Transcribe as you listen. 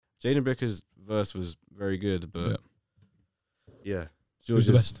Jaden Bricker's verse was very good, but yeah. Who's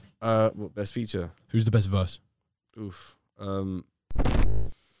the best? What best feature? Who's the best verse? Oof.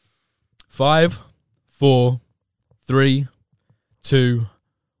 5, 4, 3, 2,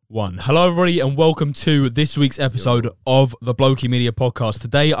 1. Hello, everybody, and welcome to this week's episode of the Bloki Media Podcast.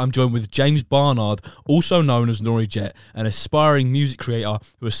 Today, I'm joined with James Barnard, also known as Nori Jet, an aspiring music creator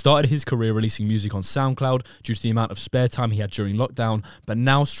who has started his career releasing music on SoundCloud due to the amount of spare time he had during lockdown, but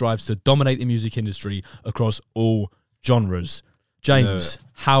now strives to dominate the music industry across all genres. James,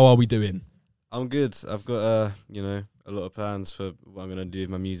 how are we doing? I'm good. I've got, a lot of plans for what I'm going to do with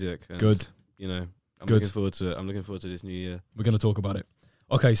my music. And, Good. I'm looking forward to it. I'm looking forward to this new year. We're going to talk about it.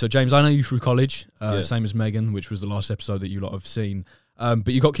 Okay, so James, I know you through college, same as Megan, which was the last episode that you lot have seen, but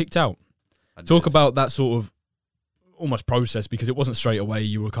you got kicked out. Talk about that sort of almost process, because it wasn't straight away.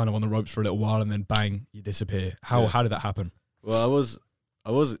 You were kind of on the ropes for a little while and then bang, you disappear. How did that happen? Well,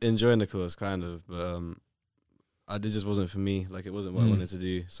 I was enjoying the course, kind of, but it just wasn't for me. Like, it wasn't what I wanted to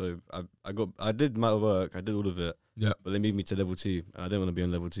do. So I did my work, I did all of it, but they moved me to level 2, and I didn't want to be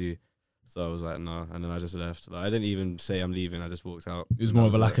on level 2. So I was like, no, and then I just left. Like, I didn't even say I'm leaving, I just walked out. It was more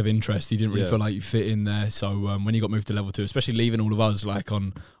of a lack of interest. You didn't really feel like you fit in there. So when you got moved to level 2, especially leaving all of us like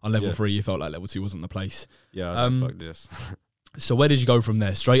on level 3, you felt like level 2 wasn't the place. Yeah, I was like, fuck this. So where did you go from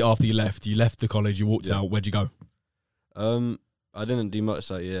there? Straight after you left the college, you walked out. Where'd you go? I didn't do much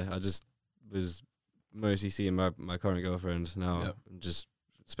that year. I just was mostly seeing my current girlfriend now, and just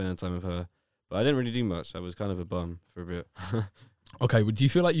spending time with her. But I didn't really do much. I was kind of a bum for a bit. Okay, well, do you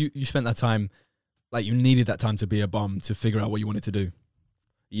feel like you spent that time, like you needed that time to be a bum to figure out what you wanted to do?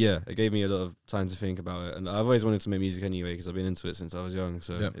 Yeah, it gave me a lot of time to think about it. And I've always wanted to make music anyway, because I've been into it since I was young.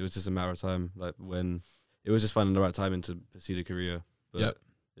 So it was just a matter of time, like when it was just finding the right timing to pursue the career. But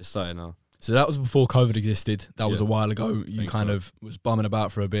it's starting now. So that was before COVID existed. That was a while ago. You kind of was bumming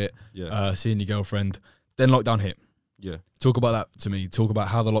about for a bit, seeing your girlfriend. Then lockdown hit. Yeah. Talk about that to me. Talk about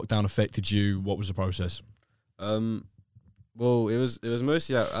how the lockdown affected you. What was the process? Well, it was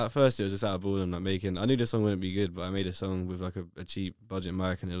mostly at first it was just out of boredom, like making. I knew the song wouldn't be good, but I made a song with like a cheap budget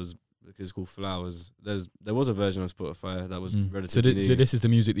mic, and it's called Flowers. There was a version on Spotify that was relatively new. So this is the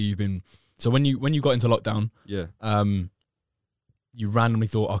music that you've been. So when you got into lockdown, you randomly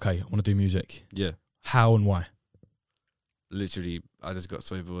thought, okay, I want to do music. Yeah. How and why? Literally, I just got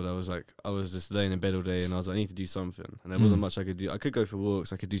so bored. I was just laying in bed all day, and I was like, I need to do something. And there wasn't much I could do. I could go for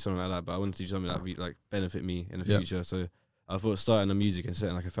walks, I could do something like that, but I wanted to do something that would like benefit me in the future. So I thought starting the music and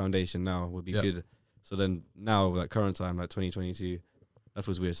setting like a foundation now would be good. So then now, like current time, like 2022, that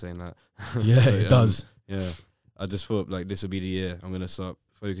feels weird saying that. Yeah, it does. Yeah, I just thought like this would be the year. I'm gonna start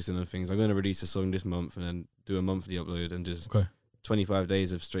focusing on things. I'm gonna release a song this month and then do a monthly upload and just 25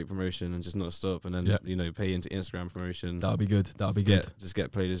 days of straight promotion and just not stop, and then pay into Instagram promotion. That'll be good. Good. Just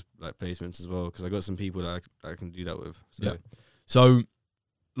get placements as well, because I got some people that I can do that with. So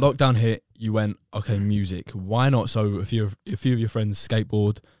lockdown hit. You went, okay, music. Why not? So a few of your friends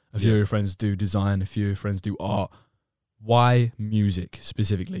skateboard. A few of your friends do design. A few of your friends do art. Why music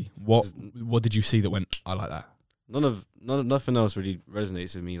specifically? What did you see that went, I like that? Nothing else really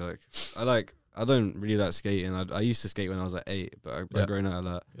resonates with me. I don't really like skating. I used to skate when I was like 8, but I've grown out of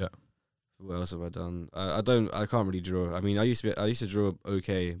that. Yeah. What else have I done? I can't really draw. I mean, I used to draw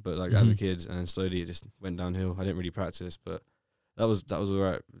okay, but like as a kid, and then slowly it just went downhill. I didn't really practice, but that was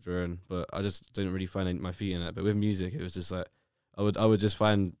alright drawing. But I just didn't really find my feet in it. But with music, it was just like I would just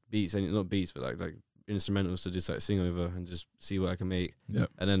find beats, and not beats, but like instrumentals to just like sing over and just see what I can make. Yeah.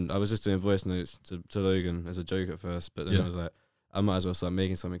 And then I was just doing voice notes to Logan as a joke at first, but then I was like, I might as well start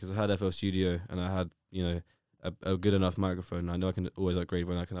making something, because I had FL Studio and I had, a good enough microphone. I know I can always upgrade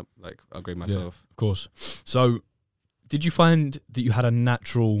when I can upgrade myself. Yeah, of course. So did you find that you had a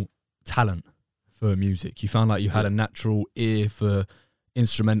natural talent for music? You found like you had a natural ear for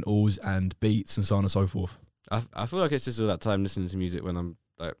instrumentals and beats and so on and so forth? I feel like it's just all that time listening to music when I'm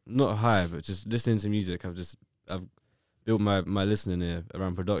like not high, but just listening to music. I've built my listening ear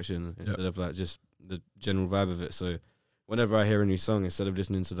around production instead of like just the general vibe of it. So whenever I hear a new song, instead of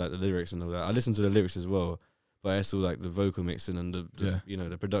listening to like the lyrics and all that, I listen to the lyrics as well, but I still like the vocal mixing and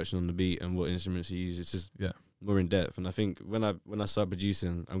the production on the beat and what instruments you use. It's just more in depth. And I think when I start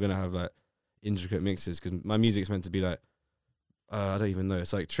producing, I'm gonna have like intricate mixes, because my music's meant to be like I don't even know.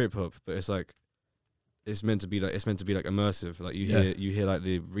 It's like trip hop, but it's meant to be like immersive. Like you hear like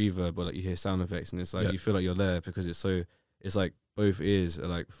the reverb, or like you hear sound effects, and it's like you feel like you're there, because it's like both ears are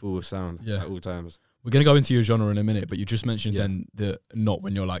like full of sound at all times. We're going to go into your genre in a minute, but you just mentioned then that not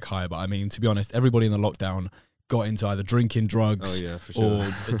when you're like high. But I mean, to be honest, everybody in the lockdown got into either drinking, drugs, for sure. or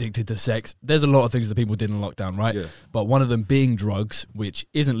addicted to sex. There's a lot of things that people did in lockdown, right? Yeah. But one of them being drugs, which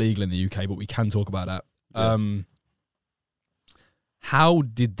isn't legal in the UK, but we can talk about that. Yeah. How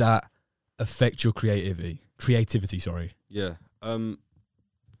did that affect your creativity? Sorry. Yeah.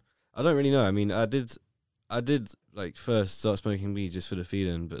 I don't really know. I mean, I did like first start smoking weed just for the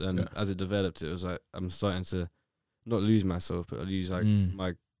feeling, but then as it developed, it was like I'm starting to not lose myself, but I lose like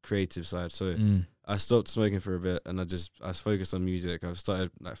my creative side. So I stopped smoking for a bit, and I focused on music. I've started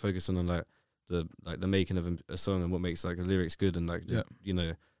like focusing on like the making of a song and what makes like a lyrics good, and like you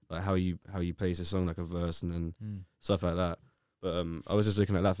know, like how you place a song, like a verse, and then stuff like that. But I was just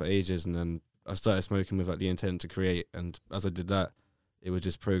looking at that for ages, and then I started smoking with like the intent to create, and as I did that, it would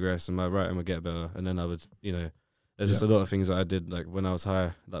just progress, and my writing would get better, and then I would, you know, there's just a lot of things that I did like when I was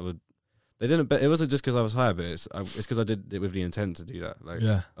high that would. It wasn't just because I was high, but it's because I did it with the intent to do that. Like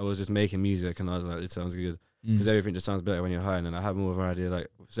I was just making music, and I was like, it sounds good, because everything just sounds better when you're high. And then I had more of an idea, like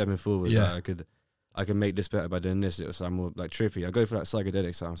stepping forward, like, I could make this better by doing this. It would sound more like trippy. I go for that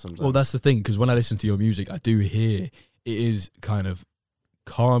psychedelic sound sometimes. Well, that's the thing, because when I listen to your music, I do hear it is kind of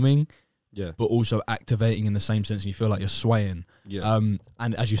calming, but also activating in the same sense, and you feel like you're swaying. And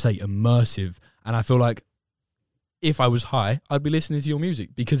as you say, immersive. And I feel like if I was high, I'd be listening to your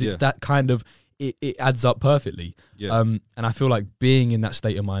music, because it's that kind of, it adds up perfectly. And I feel like being in that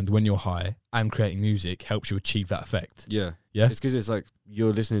state of mind when you're high and creating music helps you achieve that effect. It's because it's like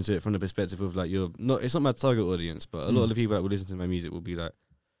you're listening to it from the perspective of like it's not my target audience, but a lot of the people that will listen to my music will be like,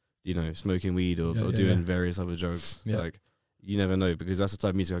 you know, smoking weed or doing various other drugs. Like, you never know, because that's the type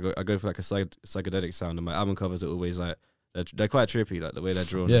of music I go for, like a psychedelic sound, and my album covers are always like they're quite trippy, like the way they're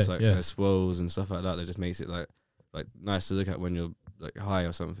drawn. It's like there's swirls and stuff like that. That just makes it like nice to look at when you're like high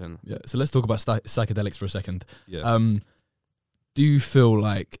or something. So let's talk about psychedelics for a second. Do you feel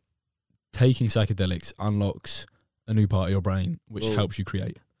like taking psychedelics unlocks a new part of your brain which helps you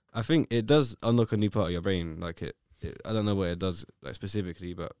create? I think it does unlock a new part of your brain. Like I don't know what it does like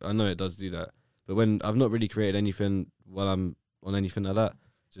specifically, but I know it does do that. But when I've not really created anything while I'm on anything like that,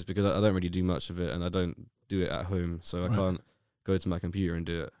 just because I don't really do much of it, and I don't do it at home, so I can't go to my computer and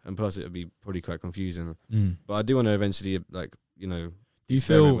do it. And plus, it would be probably quite confusing. But I do want to eventually, like, you know, do you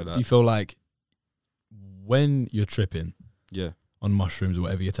feel like when you're tripping, on mushrooms or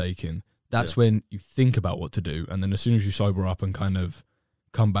whatever you're taking, that's when you think about what to do, and then as soon as you sober up and kind of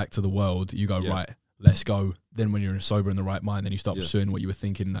come back to the world, you go right, let's go. Then when you're sober in the right mind, then you start pursuing what you were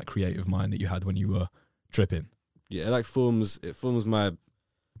thinking in that creative mind that you had when you were tripping. It like forms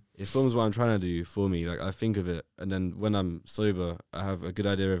what I'm trying to do for me. Like, I think of it, and then when I'm sober, I have a good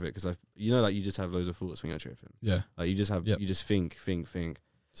idea of it, because like you just have loads of thoughts when you're tripping. Like you just have you just think.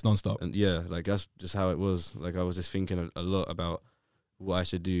 It's non-stop. And like that's just how it was. Like, I was just thinking a lot about what I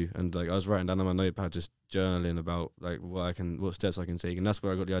should do, and like I was writing down on my notepad, just journaling about like what steps I can take, and that's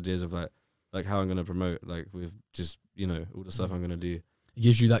where I got the ideas of like how I'm gonna promote, like with just, you know, all the stuff I'm gonna do. It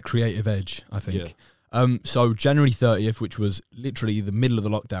gives you that creative edge, I think. So January 30th, which was literally the middle of the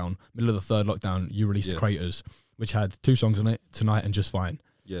third lockdown, you released Craters, which had 2 songs on it, Tonight and Just Fine.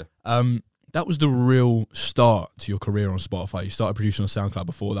 That was the real start to your career on Spotify. You started producing on SoundCloud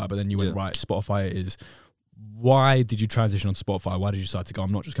before that, but then you went, right, Spotify it is. Why did you transition on Spotify? Why did you decide to go,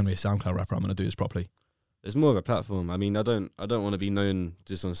 I'm not just going to be a SoundCloud rapper, I'm going to do this properly? It's more of a platform. I mean, I don't want to be known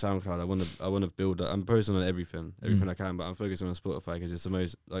just on SoundCloud. I want to build. I'm posting on everything I can, but I'm focusing on Spotify because it's the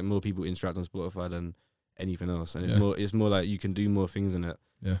most, like, more people interact on Spotify than anything else, and it's more like you can do more things in it.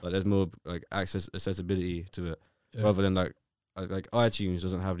 Like, there's more like accessibility to it, rather than like iTunes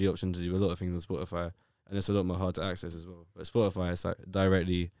doesn't have the option to do a lot of things on Spotify, and it's a lot more hard to access as well. But Spotify, it's like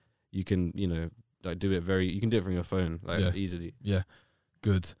directly, you can, you know, like do it you can do it from your phone, like easily.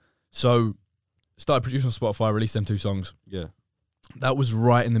 Good. So started producing on Spotify, released them 2 songs. That was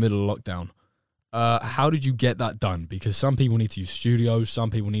right in the middle of lockdown. How did you get that done? Because some people need to use studios, some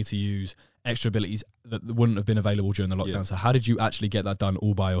people need to use extra abilities that wouldn't have been available during the lockdown. So how did you actually get that done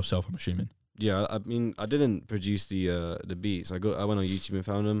all by yourself, I'm assuming? I mean, I didn't produce the beats. I went on YouTube and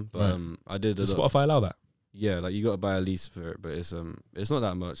found them, but I did. Does Spotify allow that? Like you got to buy a lease for it, but it's not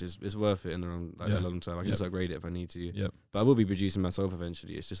that much. It's worth it in a long time. I can just upgrade it if I need to. But I will be producing myself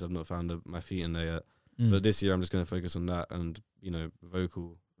eventually. It's just I've not found my feet in there yet. But this year I'm just going to focus on that and, you know,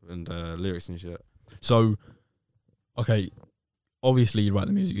 vocal and lyrics and shit. So, okay, obviously you write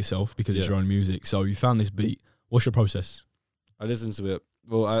the music yourself because it's your own music. So you found this beat. What's your process? I listen to it.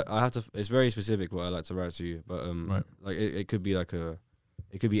 Well, I have to. It's very specific what I like to write to, but like it could be like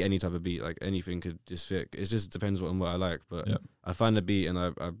it could be any type of beat, like anything could just fit. It just depends on what I like. But I find a beat and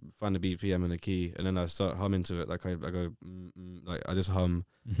I find a BPM and a key, and then I start humming to it. Like I go, like I just hum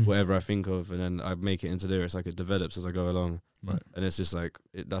whatever I think of, and then I make it into lyrics. Like it develops as I go along. Right. And it's just like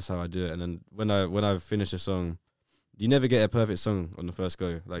that's how I do it. And then when I finish a song, you never get a perfect song on the first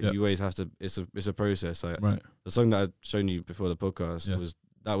go. Like you always have to. It's a process. Like the song that I'd shown you before the podcast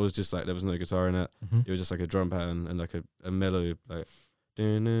was just like there was no guitar in it. It was just like a drum pattern and like a mellow like.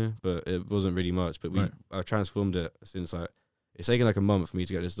 But it wasn't really much. But I transformed it since it's taken like a month for me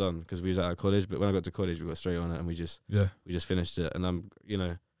to get this done because we was out of college. But when I got to college, we got straight on it and we just finished it. And I'm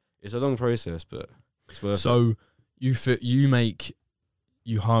it's a long process, but it's worth it. So you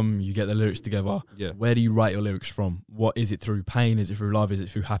hum, you get the lyrics together. Yeah. Where do you write your lyrics from? What is it through pain? Is it through love? Is it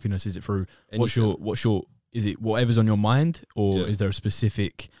through happiness? Is it through what's your is it whatever's on your mind, or is there a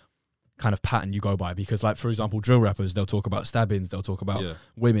specific kind of pattern you go by? Because like, for example, drill rappers, they'll talk about stabbings, they'll talk about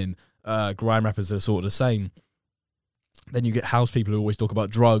women, grime rappers that are sort of the same. Then you get house people who always talk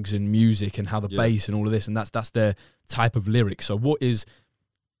about drugs and music and how the bass and all of this, and that's their type of lyric. So what is,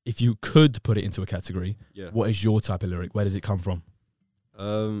 if you could put it into a category, what is your type of lyric? Where does it come from?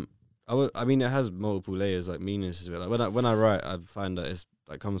 I mean, it has multiple layers, like meanings to it. Like when I write, I find that it's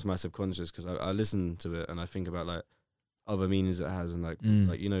like comes from my subconscious because I listen to it and I think about like other meanings it has and like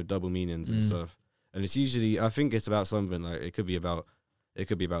double meanings and stuff. And it's usually, I think it's about something, like it could be about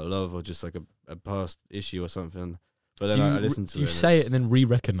love or just like a past issue or something. But then I listen to it. You say it and then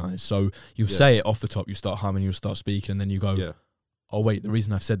re-recognize. So you say it off the top, you start humming, you start speaking, and then you go, oh wait, the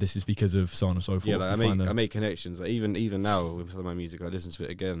reason I've said this is because of so on and so forth. Yeah, like I make connections. Like even now with some of my music, I listen to it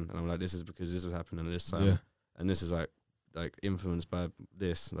again and I'm like, this is because this was happening at this time. Yeah. And this is like influenced by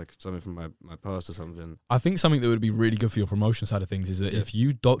this, like something from my past or something. I think something that would be really good for your promotion side of things is that if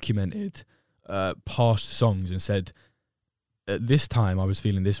you documented past songs and said, at this time I was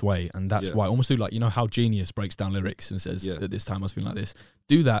feeling this way, and that's why, almost do like, how Genius breaks down lyrics and says, at this time I was feeling like this.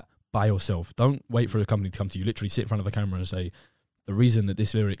 Do that by yourself. Don't wait for a company to come to you. Literally sit in front of a camera and say, the reason that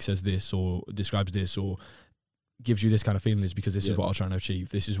this lyric says this or describes this or gives you this kind of feeling is because this is what I was trying to achieve.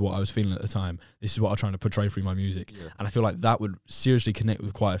 This is what I was feeling at the time. This is what I was trying to portray through my music. Yeah. And I feel like that would seriously connect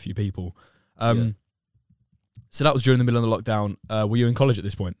with quite a few people. So that was during the middle of the lockdown. Were you in college at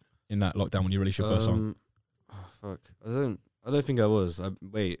this point, in that lockdown when you released your first song? Oh, fuck. I don't think I was.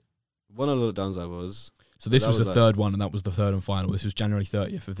 One of the lockdowns I was. So this was the third one, and that was the third and final. This was January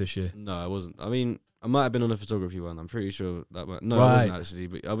 30th of this year. No, I wasn't. I mean, I might have been on the photography one. I'm pretty sure that one. No, I wasn't actually.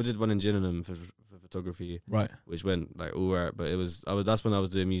 But I did one in Gillingham for photography. Right. Which went like all right, but that's when I was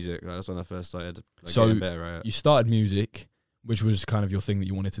doing music. Like, that's when I first started getting better at it. You started music, which was kind of your thing that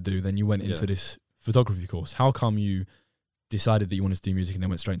you wanted to do. Then you went into this photography course. How come you decided that you wanted to do music and then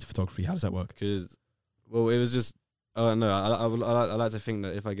went straight into photography? How does that work? Because, well, it was just. Oh no, I like to think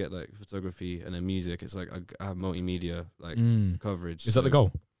that if I get like photography and then music, it's like I have multimedia coverage. Is that the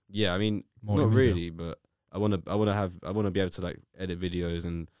goal? Yeah, I mean, not really, but I want to be able to like edit videos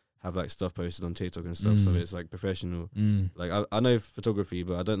and have like stuff posted on TikTok and stuff, so it's like professional. Like I know photography,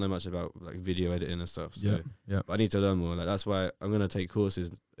 but I don't know much about like video editing and stuff. So but I need to learn more. Like that's why I'm gonna take courses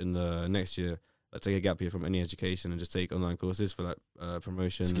in the next year. Like take a gap year from any education and just take online courses for like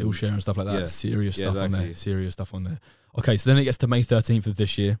promotion, Skillshare and stuff like that. Serious stuff on there. Serious stuff on there. Okay, so then it gets to May 13th of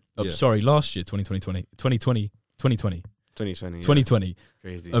this year. Sorry, last year, 2020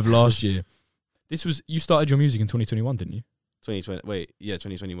 Crazy. Of last year. You started your music in 2021, didn't you? 2020. Wait, yeah,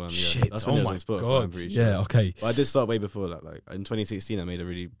 2021. Shit, that's when my God. I'm pretty sure. Yeah, okay. But I did start way before that. Like in 2016, I made a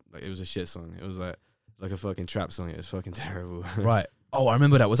really it was a shit song. It was like a fucking trap song. It was fucking terrible. Right. Oh, I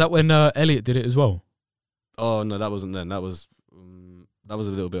remember that. Was that when Elliot did it as well? Oh no, that wasn't then. That was a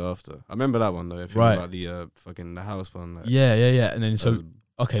little bit after. I remember that one though. If you remember the fucking the house one. Like, yeah. And then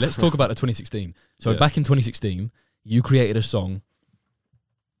okay, let's talk about the 2016. So back in 2016, you created a song.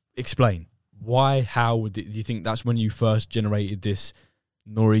 Explain why? How do you think that's when you first generated this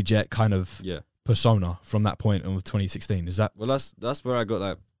Nori Jet kind of persona from that point of 2016? Is that? Well, that's where I got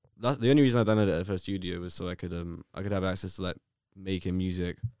like. That's the only reason I done it at First Studio was so I could have access to like making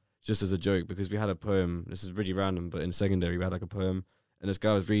music just as a joke, because we had a poem. This is really random, but in secondary we had like a poem and this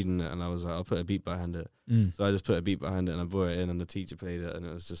guy was reading it and I was like, I'll put a beat behind it. So I just put a beat behind it and I brought it in and the teacher played it and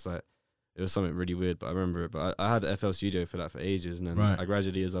it was just like, it was something really weird, but I remember it. But I had FL Studio for that for ages, and then I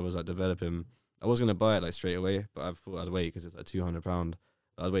gradually, as I was like developing, I was gonna buy it like straight away, but I thought I'd wait because it's like £200.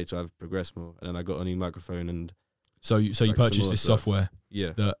 I'd wait till I've progressed more, and then I got a new microphone and. So you purchased this software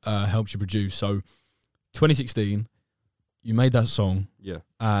that helps you produce. So 2016, you made that song,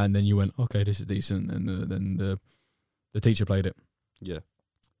 and then you went, okay, this is decent, and then the teacher played it. Yeah.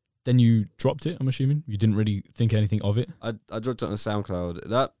 then you dropped it, I'm assuming? You didn't really think anything of it? I dropped it on SoundCloud.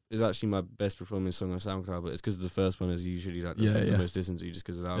 That is actually my best performing song on SoundCloud, but it's because the first one is usually like the most listened to just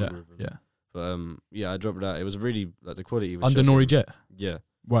because of the algorithm. Yeah. But I dropped that. It was really like the quality was under Nori Jet. Yeah.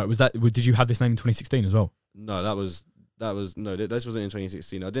 Right. Did you have this name in 2016 as well? No, this wasn't in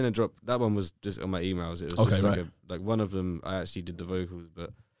 2016. I didn't drop that one. Was just on my emails. It was just like one of them. I actually did the vocals,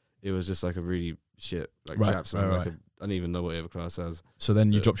 but it was just like a really shit trap song. I don't even know what it class as. So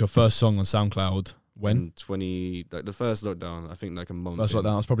then you dropped your first song on SoundCloud when? The first lockdown. I think like a month. First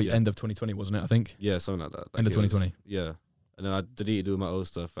lockdown was probably end of 2020, wasn't it? I think. Yeah, something like that. End of 2020. Yeah, and then I deleted all my old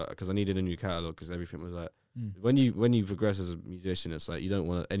stuff because I needed a new catalog because everything was like. When you progress as a musician, it's like you don't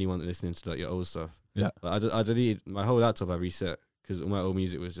want anyone listening to like your old stuff. Yeah. Like I deleted my whole laptop. I reset because all my old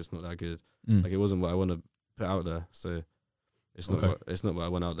music was just not that good. Like it wasn't what I want to put out there. So it's not what I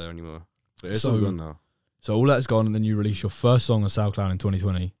want out there anymore. But it's all gone now. So all that's gone, and then you released your first song on SoundCloud in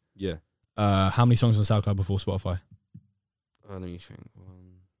 2020. Yeah. How many songs on SoundCloud before Spotify? Let me think.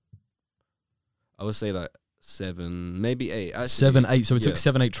 I would say like 7, maybe 8. Actually, 7, 8. So it took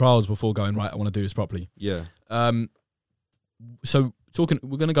 7, 8 trials before going, right, I want to do this properly. Yeah. So we're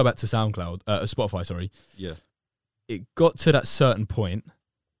going to go back to SoundCloud, Spotify, sorry. Yeah. It got to that certain point.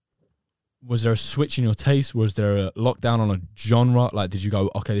 Was there a switch in your taste? Was there a lockdown on a genre? Like, did you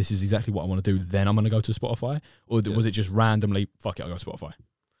go, okay, this is exactly what I want to do, then I'm going to go to Spotify? Or was it just randomly, fuck it, I'll go to Spotify?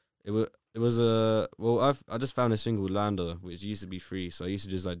 It was I just found a single Lander, which used to be free, so I used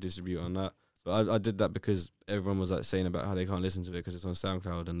to just like distribute on that. But I did that because everyone was like saying about how they can't listen to it because it's on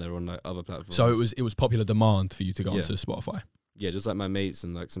SoundCloud and they're on like other platforms. So it was popular demand for you to go onto Spotify. Yeah, just like my mates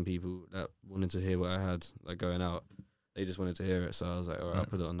and like some people that wanted to hear what I had like going out. They just wanted to hear it, so I was like, all right, I'll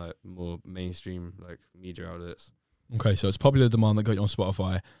put it on like more mainstream like media outlets. Okay, so it's popular demand that got you on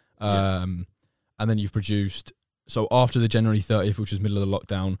Spotify, and then you've produced. So after the January 30th, which was middle of the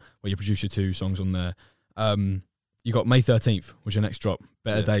lockdown, where you produced your 2 songs on there, you got May 13th, was your next drop,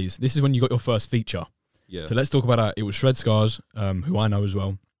 Better Days. This is when you got your first feature. Yeah. So let's talk about that. It was Shred Scars, who I know as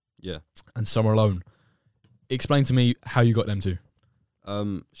well. Yeah. And Summer Alone. Explain to me how you got them two.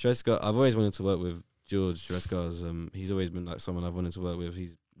 Shred Scars, I've always wanted to work with George Shred Scars. He's always been like someone I've wanted to work with.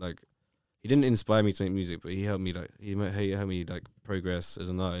 He's like, he didn't inspire me to make music, but he helped me helped me like progress as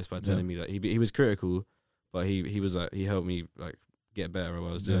an artist by telling me that he was critical, but he was like, he helped me like get better at what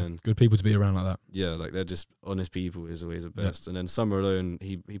I was doing. Good people to be around like that. Yeah, like they're just honest people is always the best. And then Summer Alone,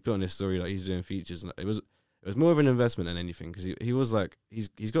 he put on this story like he's doing features, and it was more of an investment than anything because he was like he's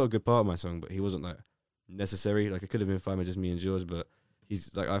got a good part of my song, but he wasn't like necessary. Like it could have been fine with just me and George, but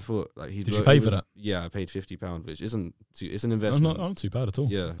he's like I thought like he. Did you pay for that? Yeah, I paid £50, which isn't it's an investment. Not too bad at all.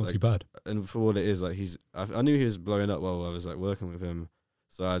 Yeah, not too bad. And for what it is, like I knew he was blowing up while I was like working with him,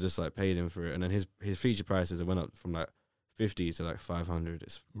 so I just like paid him for it. And then his feature prices went up from like 50 to like 500.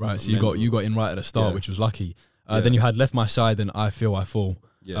 It's right. So you got in right at the start, which was lucky. Then you had Left My Side and I Feel I Fall.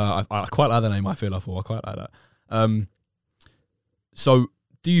 Yeah. I quite like the name I Feel I Fall. I quite like that. So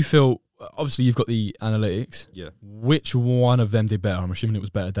do you feel? Obviously, you've got the analytics. Yeah. Which one of them did better? I'm assuming it was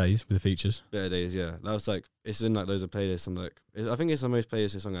Better Days with the features. Better Days, yeah. That was like, it's in like loads of playlists and like, I think it's the most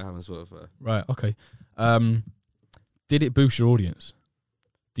playlisted song I have on Spotify. Right, okay. Did it boost your audience?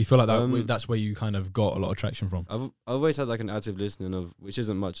 Do you feel like that's where you kind of got a lot of traction from? I've always had like an active listening of, which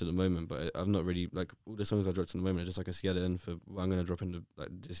isn't much at the moment, but I've not really, like all the songs I dropped at the moment are just like a skeleton for what I'm going to drop into like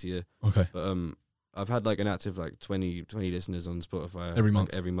this year. Okay. But I've had like an active like 20 listeners on Spotify every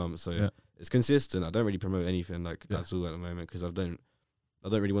month. So it's consistent. I don't really promote anything like that's all at the moment because I don't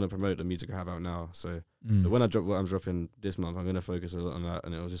really want to promote the music I have out now. So but when I drop what I'm dropping this month, I'm going to focus a lot on that,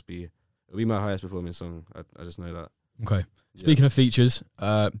 and it'll be my highest performing song. I just know that. Okay. Speaking of features,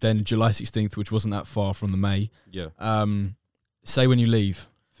 then July 16th, which wasn't that far from the May. Yeah. Say When You Leave.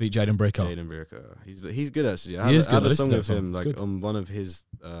 Feat Jaden Bricker. Jaden Bricker. He's good actually. He is good. I have a song with him like on one of his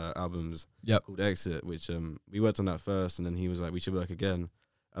albums called Exit, which we worked on that first, and then he was like, we should work again.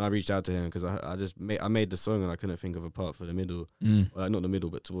 And I reached out to him because I made the song and I couldn't think of a part for the middle. Well, not the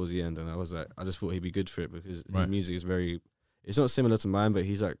middle, but towards the end. And I was like, I just thought he'd be good for it because his music is it's not similar to mine, but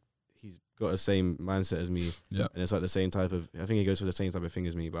he's got the same mindset as me. Yeah. And it's like the same type of, I think he goes for the same type of thing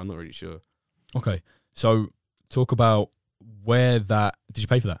as me, but I'm not really sure. Okay. So talk about did you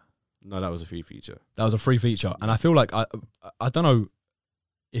pay for that? No, that was a free feature. That was a free feature. Yeah. And I feel like, I don't know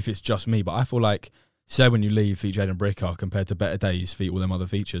if it's just me, but I feel like Say When You Leave feat Jaden Bricker compared to Better Days feat all them other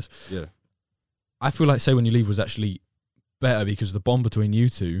features. Yeah. I feel like Say When You Leave was actually better because the bond between you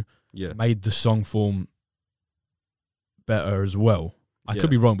two made the song form better as well. I could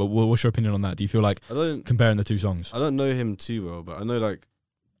be wrong, but what's your opinion on that? Do you feel like comparing the two songs? I don't know him too well, but I know like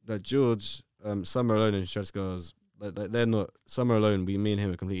that George, Summer Alone and Shred Scars, like they're not. Summer Alone, me and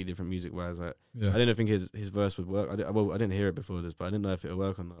him are completely different music wise. Like I didn't think his verse would work. I didn't hear it before this, but I didn't know if it would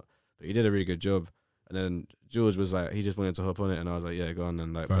work or not. But he did a really good job. And then George was like, he just wanted to hop on it, and I was like, yeah, go on.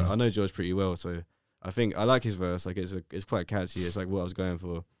 And like, but I know George pretty well, so I think I like his verse. Like it's quite catchy. It's like what I was going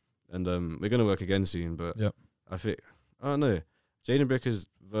for. And we're gonna work again soon. But I think I don't know. Jaden Bricker's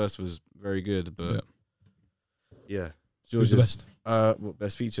verse was very good, but yeah. Who's the best? What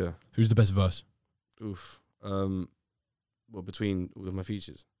best feature? Who's the best verse? Oof. Well, between all of my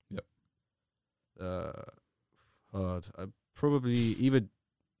features. Yep. Hard.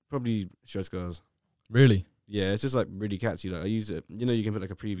 Probably Stress Scars. Really? Yeah, it's just like really catchy. Like I use it. You know, you can put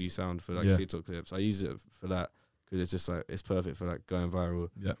like a preview sound for like TikTok clips. I use it for that because it's just like it's perfect for like going viral.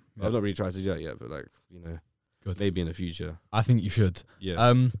 Yeah. I've not really tried to do that yet, but like maybe in the future. I think you should.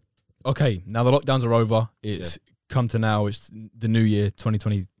 Yeah. Okay. Now the lockdowns are over. It's come to now. It's the new year,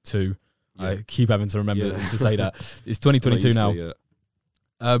 2022. Yeah. I keep having to remember to say that. It's 2022 now.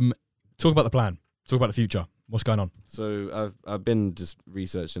 Talk about the plan. Talk about the future. What's going on? So I've been just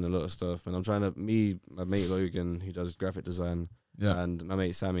researching a lot of stuff, and I'm trying to my mate Logan, who does graphic design, and my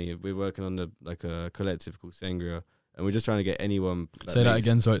mate Sammy, we're working on a collective called Sangria, and we're just trying to get anyone say that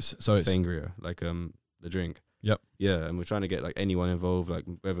again. So it's Sangria, like the drink. Yep. Yeah, and we're trying to get like anyone involved, like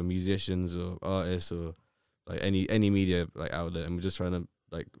whether musicians or artists or like any media like outlet, and we're just trying to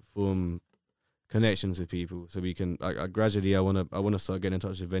like form connections with people so we can like gradually I wanna start getting in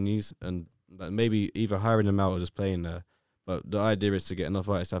touch with venues and like maybe either hiring them out or just playing there. But the idea is to get enough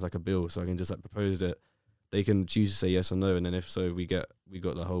artists to have like a bill so I can just like propose it. They can choose to say yes or no, and then if so we got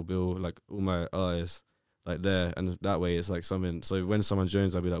the whole bill, like all my artists like there, and that way it's like something. So when someone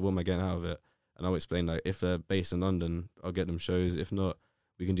joins, I'll be like, what am I getting out of it? And I'll explain like if they're based in London, I'll get them shows. If not,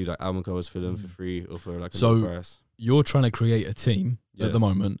 we can do like album covers for them for free or for like a low price. You're trying to create a team at the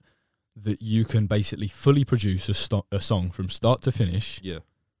moment that you can basically fully produce a song from start to finish. Yeah.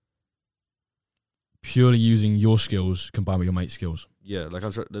 Purely using your skills combined with your mate's skills. Yeah, like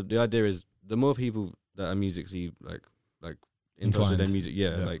the idea is the more people that are musically like in touch with their music,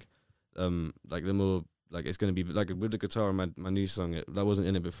 like the more like it's gonna be like with the guitar on my new song. That wasn't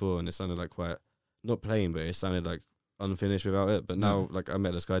in it before, and it sounded like quite not plain, but it sounded like unfinished without it. But now like I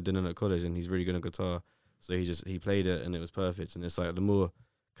met this guy Dylan at college, and he's really good at guitar, so he played it and it was perfect. And it's like the more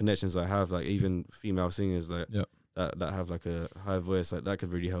connections I have, like even female singers like that have like a high voice, like that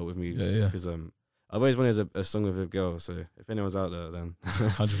could really help with me because I've always wanted a song with a girl, so if anyone's out there, then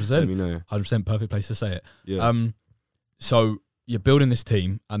 100%, let me know. 100%, perfect place to say it. Yeah. So you're building this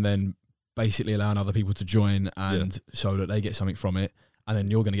team, and then basically allowing other people to join, and so that they get something from it, and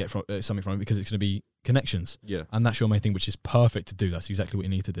then you're going to get something from it because it's going to be connections. Yeah. And that's your main thing, which is perfect to do. That's exactly what you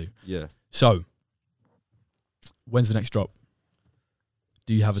need to do. Yeah. So, when's the next drop?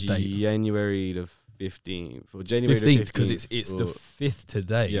 Do you have a date? January the 15th. For January 15th, because it's the 5th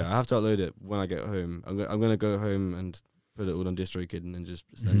today. Yeah, I have to upload it when I get home. I'm gonna go home and put it all on DistroKid and then just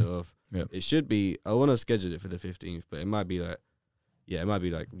send it off. Yeah. It should be. I want to schedule it for the 15th, but it might be like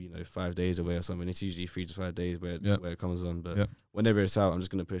 5 days away or something. It's usually 3 to 5 days where it comes on. But whenever it's out, I'm just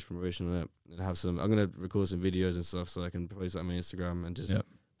gonna push promotion on it and have some. I'm gonna record some videos and stuff so I can post that on my Instagram and just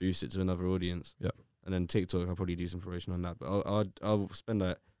boost it to another audience. Yeah. And then TikTok, I'll probably do some promotion on that. But I'll spend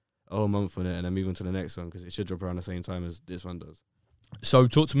like a whole month on it and then move on to the next one because it should drop around the same time as this one does. So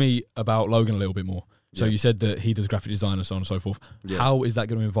talk to me about Logan a little bit more. So you said that he does graphic design and so on and so forth. Yeah. How is that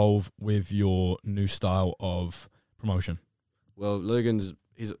going to involve with your new style of promotion? Well,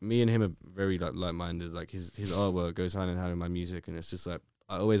 me and him are very like-minded. Like his artwork goes hand in hand with my music, and it's just like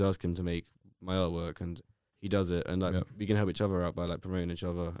I always ask him to make my artwork, and he does it, and like we can help each other out by like promoting each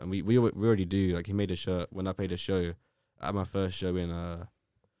other, and we already do. Like he made a shirt when I played a show at my first show in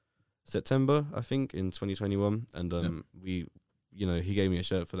September, I think, in 2021, and he gave me a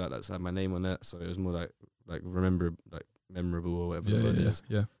shirt for that that's had my name on it, so it was more like memorable or whatever it is.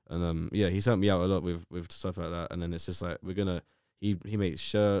 Yeah. And he's helped me out a lot with stuff like that, and then it's just like he makes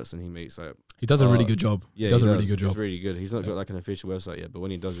shirts and he makes like he does a really good job. Yeah, he does a really good job. It's really good. He's not got like an official website yet, but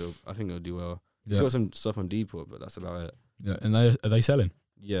when he does it, I think it'll do well. He's got some stuff on Deport, but that's about it. Yeah, and are they selling?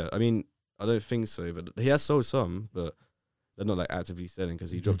 Yeah, I mean, I don't think so, but he has sold some, but they're not like actively selling because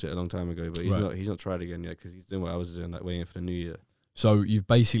he dropped it a long time ago. But he's not tried again yet because he's doing what I was doing, like waiting for the new year. So you've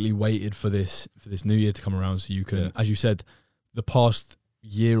basically waited for this new year to come around, so you can, as you said, the past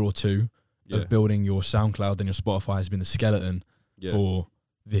year or two of building your SoundCloud and your Spotify has been the skeleton for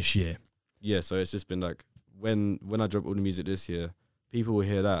this year. Yeah, so it's just been like when I drop all the music this year, people will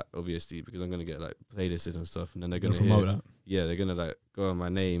hear that obviously because I'm gonna get like playlists and stuff, and then they're gonna promote that. Yeah, they're gonna like go on my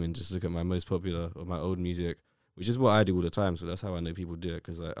name and just look at my most popular or my old music, which is what I do all the time. So that's how I know people do it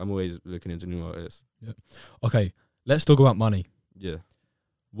because I'm always looking into new artists. Yeah. Okay. Let's talk about money. Yeah.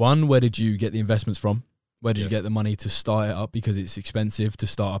 One, where did you get the investments from? Where did you get the money to start it up? Because it's expensive to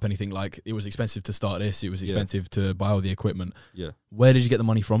start up anything. Like, it was expensive to start this. It was expensive to buy all the equipment. Yeah. Where did you get the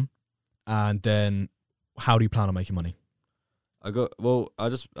money from? And then how do you plan on making money? I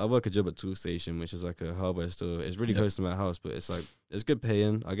work a job at Tool Station, which is like a hardware store. It's really close to my house, but it's like, it's good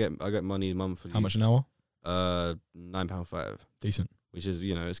paying. I get money monthly. How much an hour? £9.5. Decent. Which is,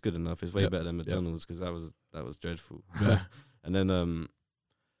 it's good enough. It's way better than McDonald's because that was dreadful. Yeah. And then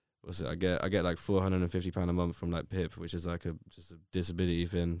what's it? I get like £450 a month from like PIP, which is like just a disability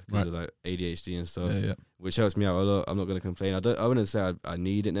thing because of like ADHD and stuff. Yeah. Which helps me out a lot. I'm not gonna complain. I wouldn't say I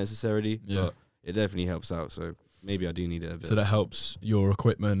need it necessarily, but it definitely helps out. So maybe I do need it a bit. So that helps your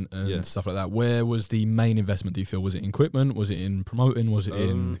equipment and stuff like that. Where was the main investment, do you feel? Was it in equipment? Was it in promoting? Was it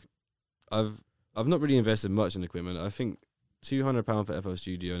in... I've not really invested much in equipment. I think £200 for FL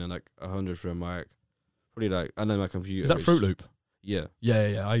Studio and then like 100 for a mic. Probably like, and then my computer. Is that Fruit Loop? Yeah.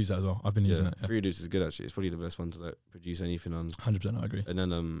 Yeah. I use that as well. I've been using it. Fruit Loops is good actually. It's probably the best one to like produce anything on. 100%, I agree. And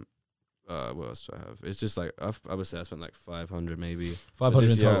then what else do I have? It's just like I would say I spent like 500 maybe.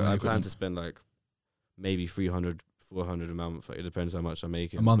 500 in total. I plan to spend like maybe 300, 400 a month. Like, it depends how much I'm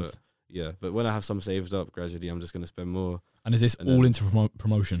making. A month. But yeah, but when I have some saved up gradually, I'm just gonna spend more. And is this all into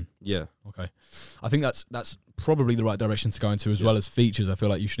promotion? Yeah. Okay. I think that's probably the right direction to go into, as well as features. I feel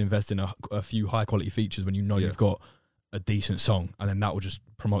like you should invest in a few high quality features when you know you've got a decent song, and then that will just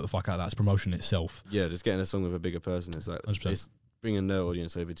promote the fuck out of that. It's promotion itself. Yeah, just getting a song with a bigger person. It's like 100%. It's bringing their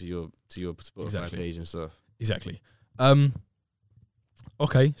audience over to your Spotify page and stuff. Exactly.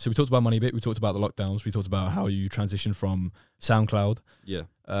 Okay, so we talked about money a bit. We talked about the lockdowns. We talked about how you transitioned from SoundCloud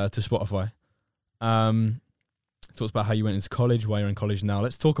to Spotify. Talked about how you went into college, why you're in college now.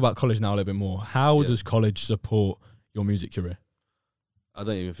 Let's talk about college now a little bit more. How does college support your music career? I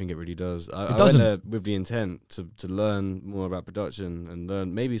don't even think it really does. It doesn't. I went there with the intent to learn more about production and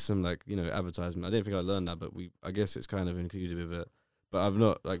learn maybe some like, advertisement. I didn't think I'd learn that, but I guess it's kind of included with it. But I've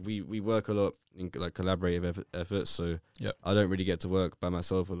not, like, we work a lot in like collaborative efforts, so I don't really get to work by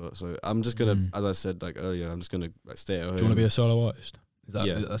myself a lot. So I'm just gonna, as I said like earlier, I'm just gonna like stay at home. Do you want to be a solo artist? Is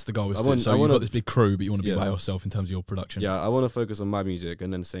that that's the goal? You've got this big crew, but you want to be by yourself in terms of your production. Yeah, I want to focus on my music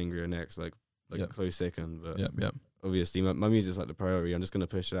and then Sangria next, like close second. But obviously my music's like the priority. I'm just gonna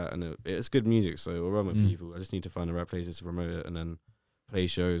push that, and it's good music, so it'll run with people. I just need to find the right places to promote it and then play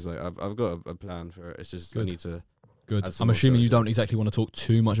shows. Like I've got a plan for it. It's just I need to. Good. I'm assuming you don't exactly want to talk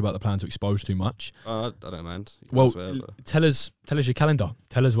too much about the plan to expose too much. I don't mind. Well, tell us your calendar.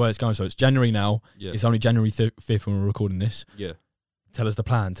 Tell us where it's going. So it's January now. Yeah. It's only January 5th when we're recording this. Yeah. Tell us the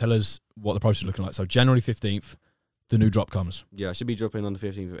plan. Tell us what the process is looking like. So January 15th, the new drop comes. Yeah, I should be dropping on the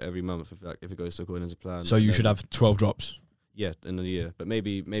 15th of every month if it goes according to plan. So you should have 12 drops. Yeah, in the year, but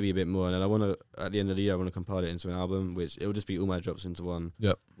maybe a bit more. And then I want to, at the end of the year, I want to compile it into an album, which it will just be all my drops into one.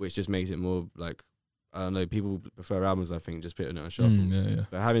 Yep. Which just makes it more like, I don't know, people prefer albums, I think, just putting it on shuffle.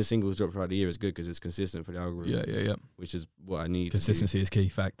 But having singles drop throughout the year is good because it's consistent for the algorithm. Yeah. Which is what I need. Consistency is key,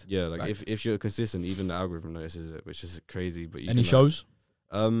 fact. Yeah, like if you're consistent, even the algorithm notices it, which is crazy. But any shows?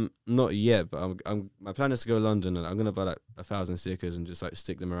 Not yet, but my plan is to go to London, and I'm gonna buy like 1,000 stickers and just like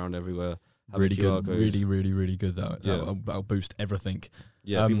stick them around everywhere. Really good, really good. That'll boost everything.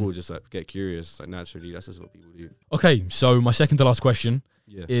 Yeah, people will just like get curious, like naturally. That's just what people do. Okay, so my second to last question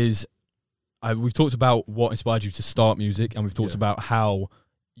is, we've talked about what inspired you to start music, and we've talked about how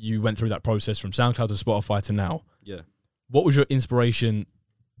you went through that process from SoundCloud to Spotify to now. Yeah. What was your inspiration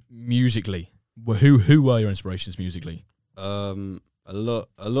musically? Who were your inspirations musically? A lot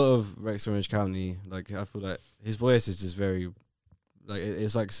of Rex Orange County. Like I feel like his voice is just very, like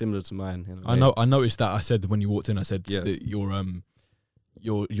it's like similar to mine. You know? I noticed that. I said when you walked in, I said that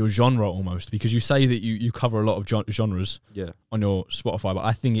your genre almost, because you say that you cover a lot of genres on your Spotify, but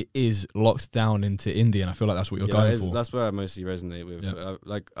I think it is locked down into indie, and I feel like that's what you're going for. That's where I mostly resonate with.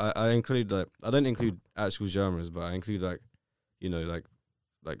 I include like, I don't include actual genres, but I include like,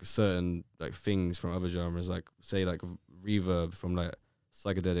 like certain like things from other genres, like say like reverb from like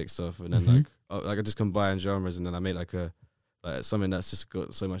psychedelic stuff, and then like I just combine genres, and then I make like something that's just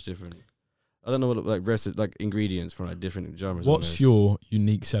got so much different. I don't know what like ingredients from like different genres. What's your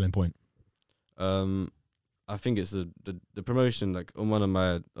unique selling point? I think it's the promotion. Like on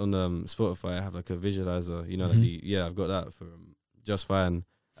Spotify, I have like a visualizer. Like I've got that for Just Fine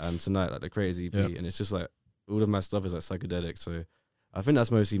and Tonight, like the Crazy EP, and it's just like all of my stuff is like psychedelic. So I think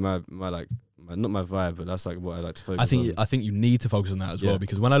that's mostly my not my vibe, but that's like what I like to focus on. I think you need to focus on that as well,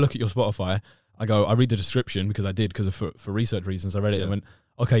 because when I look at your Spotify, I read the description because for research reasons, I read it and went,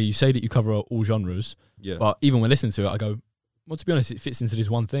 okay, you say that you cover all genres, but even when listening to it, I go, well, to be honest, it fits into this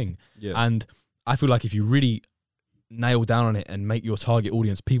one thing. Yeah. And I feel like if you really nail down on it and make your target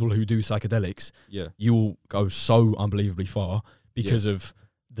audience people who do psychedelics, Yeah. you will go so unbelievably far because of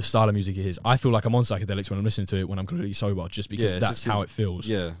the style of music it is. I feel like I'm on psychedelics when I'm listening to it when I'm completely sober, just because that's how it feels.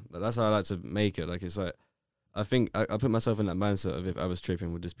 Yeah, that's how I like to make it. Like, it's like, I think I put myself in that mindset of if I was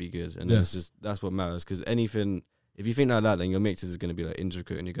tripping, would this be good? And it's just, that's what matters. Because anything, if you think like that, then your mixes is going to be like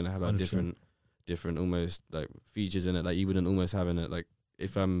intricate, and you're going to have like 100%. different almost like features in it, like you wouldn't almost have in it. Like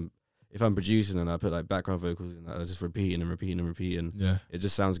if I'm producing and I put like background vocals in, I just repeating and repeating and repeating. Yeah, it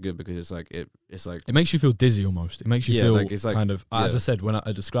just sounds good because it's like it makes you feel dizzy almost. It makes you feel like, it's like, kind of, as I said when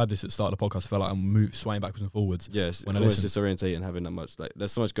I described this at the start of the podcast, I felt like I'm swaying backwards and forwards. Yes, when I almost listen. disorientating, having that much, like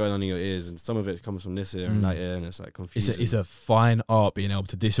there's so much going on in your ears, and some of it comes from this ear and that ear, and it's like confusing. It's a fine art being able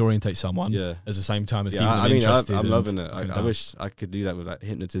to disorientate someone at the same time as keeping them interested. I'm loving it. I wish I could do that with like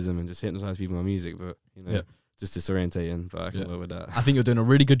hypnotism and just hypnotize people with my music, but just disorientating, but I can work with that. I think you're doing a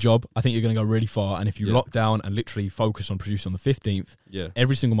really good job. I think you're going to go really far. And if you lock down and literally focus on producing on the 15th,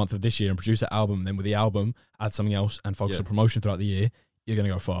 every single month of this year, and produce that album, and then with the album, add something else and focus on promotion throughout the year, you're going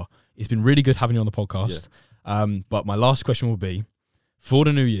to go far. It's been really good having you on the podcast. But my last question will be, for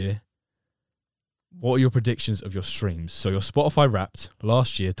the new year, what are your predictions of your streams? So your Spotify Wrapped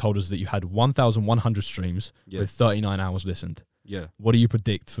last year told us that you had 1,100 streams with 39 hours listened. Yeah. What do you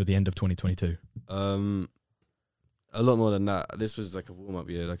predict for the end of 2022? A lot more than that. This was like a warm-up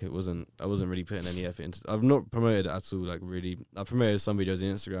year. Like I wasn't really putting any effort into. I've not promoted at all. Like really, I promoted some videos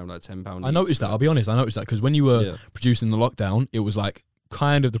on Instagram, like £10. I noticed that. I'll be honest. I noticed that because when you were producing the lockdown, it was like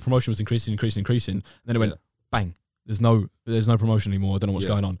kind of the promotion was increasing. And then it went bang. There's no promotion anymore. I don't know what's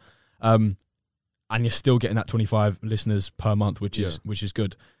going on. And you're still getting that 25 listeners per month, which is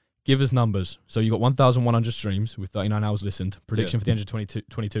good. Give us numbers. So you got 1,100 streams with 39 hours listened. Prediction for the end of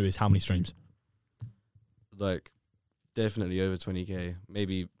 2022 is how many streams? Like, definitely over 20k,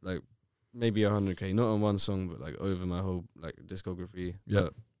 maybe 100k, not on one song, but like over my whole like discography. Yeah,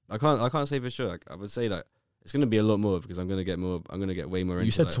 I can't say for sure. Like, I would say like it's gonna be a lot more because I'm gonna get way more.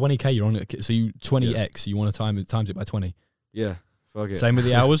 You said 20k, you're on it, so you 20x. You want to times it by 20. Yeah, fuck it. Same with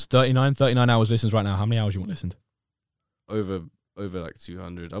the hours. 39 hours listens right now. How many hours you want listened? Over like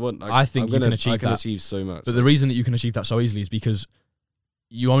 200. I think you can achieve that. I can achieve so much. But the reason that you can achieve that so easily is because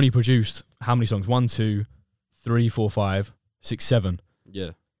you only produced how many songs? 1, 2, 3, 4, 5, 6, 7.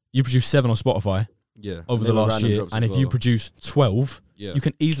 Yeah. You produced 7 on Spotify. Yeah. Over the last year, and if you produce 12, you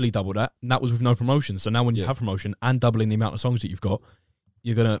can easily double that. And that was with no promotion. So now when you have promotion and doubling the amount of songs that you've got,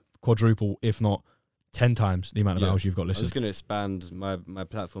 you're gonna quadruple, if not 10 times the amount of hours you've got listened. I'm just gonna expand my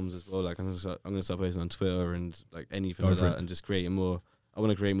platforms as well. Like I'm gonna start posting on Twitter and like anything like that, and just creating more. I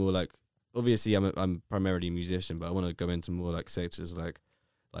want to create more. Like obviously I'm primarily a musician, but I want to go into more like sectors like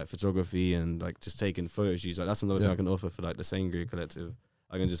photography and like just taking photo shoots. Like that's another thing I can offer for like the Sangria Collective.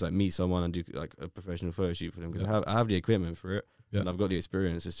 I can just like meet someone and do like a professional photo shoot for them because I have the equipment for it and I've got the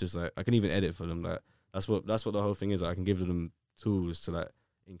experience. It's just like I can even edit for them. Like that's what the whole thing is. Like, I can give them tools to like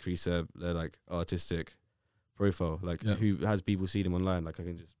increase their like artistic profile. Like who has people see them online? Like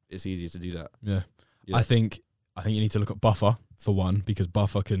it's easier to do that. Yeah. I think you need to look at Buffer for one, because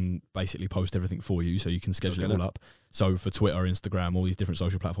Buffer can basically post everything for you, so you can schedule it all up. So for Twitter, Instagram, all these different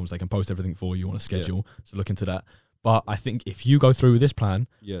social platforms, they can post everything for you on a schedule. So look into that. But I think if you go through with this plan,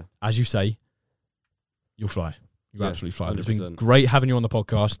 as you say, you'll fly. You absolutely fly. 100%. It's been great having you on the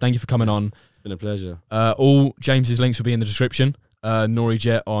podcast. Thank you for coming on. It's been a pleasure. All James's links will be in the description. Nori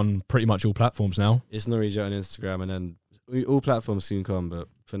Jet on pretty much all platforms now. It's Nori Jet on Instagram, and then all platforms soon come, but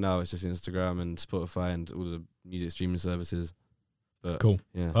for now it's just Instagram and Spotify and all the music streaming services. But cool.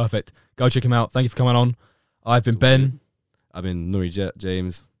 Yeah. Perfect. Go check him out. Thank you for coming on. I've been Ben. I've been Nori Jet,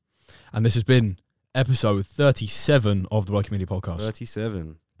 James. And this has been episode 37 of the Bloki Media Podcast.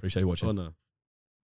 37. Appreciate you watching. Oh, no.